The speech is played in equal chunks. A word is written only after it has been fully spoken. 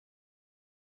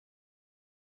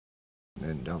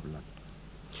in Dublin.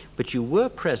 But you were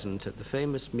present at the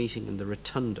famous meeting in the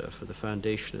Rotunda for the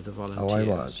foundation of the Volunteers. Oh, I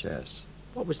was, yes.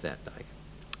 What was that like?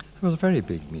 It was a very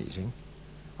big meeting.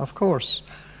 Of course,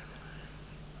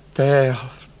 the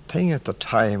thing at the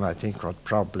time, I think what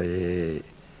probably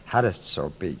had it so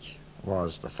big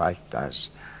was the fact that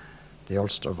the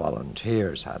Ulster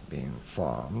Volunteers had been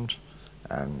formed,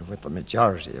 and with the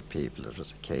majority of people it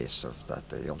was a case of that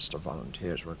the Ulster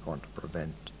Volunteers were going to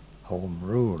prevent Home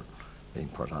Rule being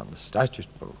put on the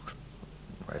statute book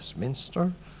in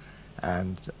Westminster,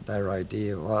 and their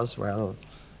idea was, well,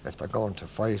 if they're going to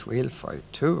fight, we'll fight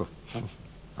too.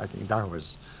 I think that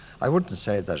was, I wouldn't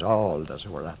say that all that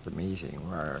were at the meeting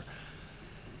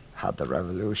had the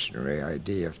revolutionary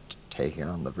idea of taking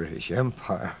on the British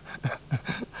Empire.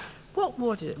 What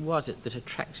was it that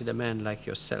attracted a man like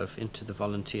yourself into the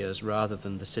Volunteers rather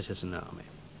than the citizen army?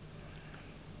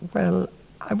 Well,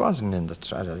 I wasn't in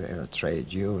a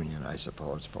trade union, I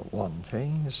suppose, for one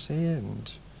thing, you see,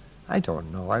 and I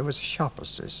don't know. I was a shop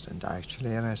assistant,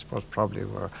 actually, and I suppose probably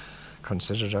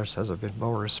considered ourselves a bit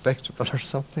more respectable or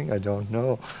something. I don't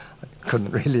know. I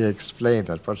couldn't really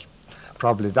explain it, but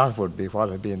probably that would be what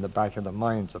would be in the back of the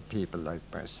minds of people like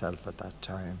myself at that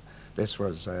time. This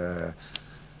was a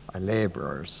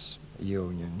labourers'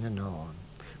 union, you know.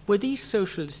 Were these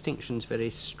social distinctions very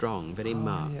strong, very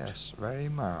marked? Yes, very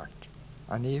marked.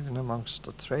 And even amongst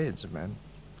the tradesmen.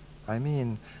 I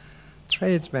mean,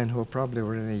 tradesmen who probably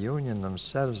were in a union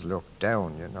themselves looked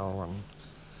down, you know, and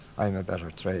I'm a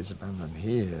better tradesman than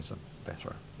he is, a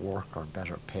better worker,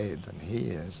 better paid than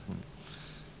he is, and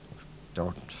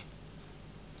don't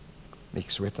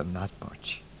mix with them that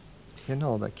much. You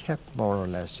know, they kept more or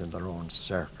less in their own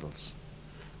circles.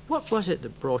 What was it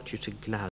that brought you to Glasgow?